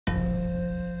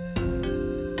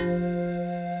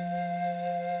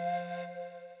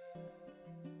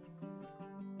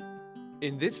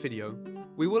In this video,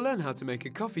 we will learn how to make a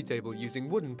coffee table using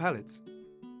wooden pallets.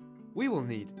 We will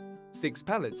need 6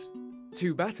 pallets,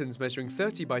 2 battens measuring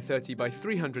 30 by 30 by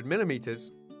 300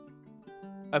 millimeters,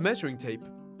 a measuring tape,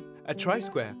 a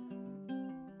tri-square,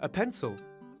 a pencil,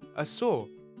 a saw,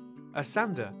 a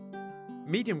sander,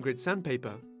 medium grit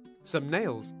sandpaper, some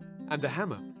nails, and a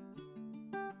hammer.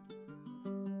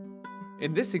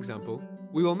 In this example,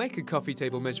 we will make a coffee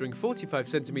table measuring 45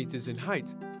 centimeters in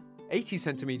height, 80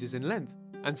 centimeters in length,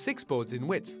 and 6 boards in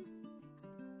width.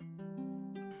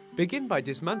 Begin by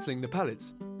dismantling the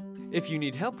pallets. If you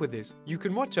need help with this, you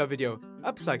can watch our video,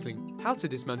 Upcycling, How to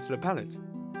Dismantle a Pallet.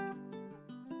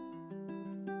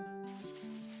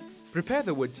 Prepare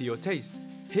the wood to your taste.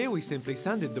 Here we simply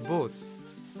sanded the boards.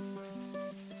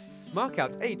 Mark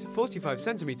out 8 45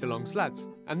 centimeter long slats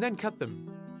and then cut them.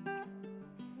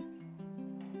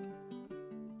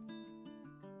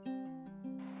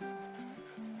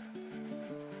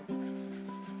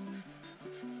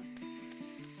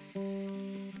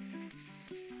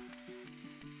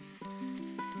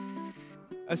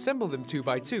 Assemble them 2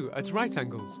 by 2 at right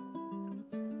angles.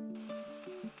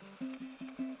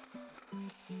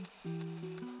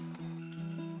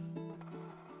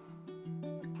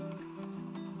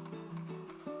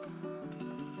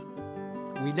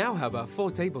 We now have our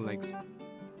 4 table legs.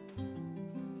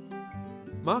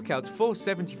 Mark out 4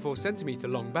 74 centimeter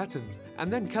long battens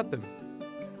and then cut them.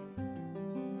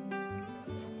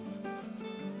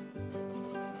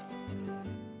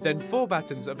 Then 4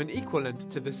 battens of an equal length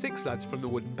to the 6 slats from the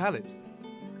wooden pallet.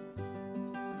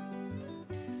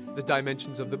 The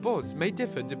dimensions of the boards may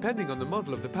differ depending on the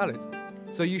model of the pallet,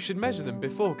 so you should measure them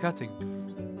before cutting.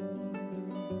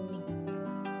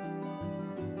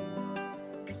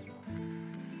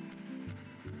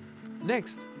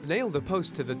 Next, nail the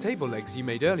post to the table legs you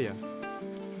made earlier.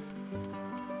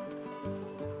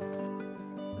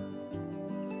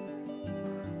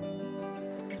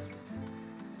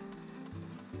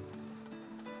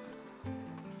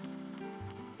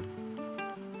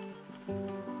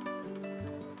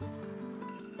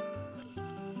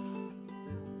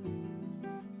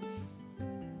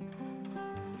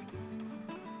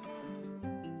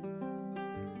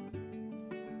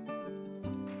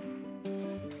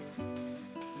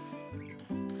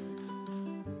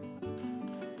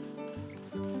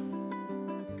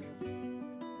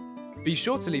 Be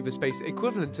sure to leave a space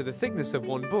equivalent to the thickness of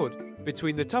one board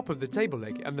between the top of the table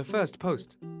leg and the first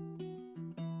post.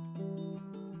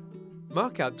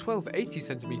 Mark out 12 80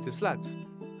 centimeter slats.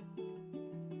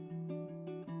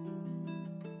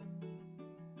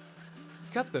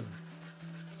 Cut them.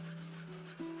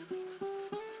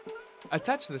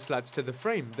 Attach the slats to the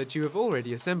frame that you have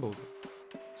already assembled.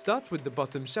 Start with the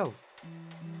bottom shelf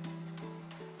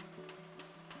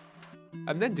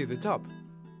and then do the top.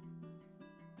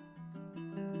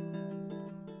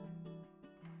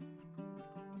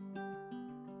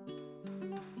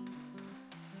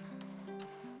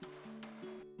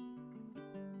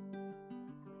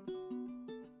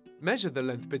 Measure the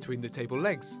length between the table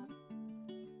legs.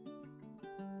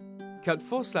 Cut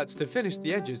 4 slats to finish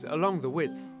the edges along the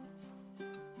width.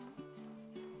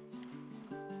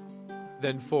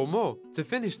 Then 4 more to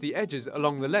finish the edges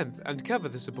along the length and cover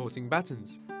the supporting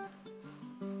battens.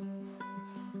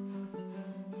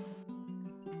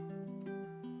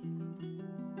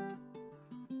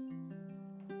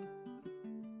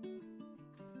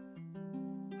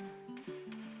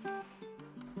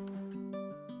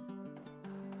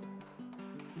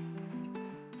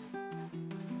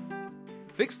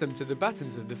 Fix them to the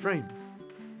battens of the frame.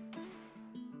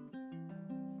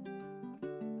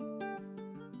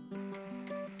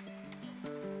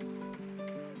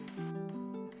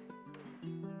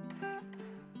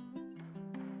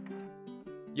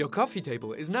 Your coffee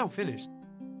table is now finished.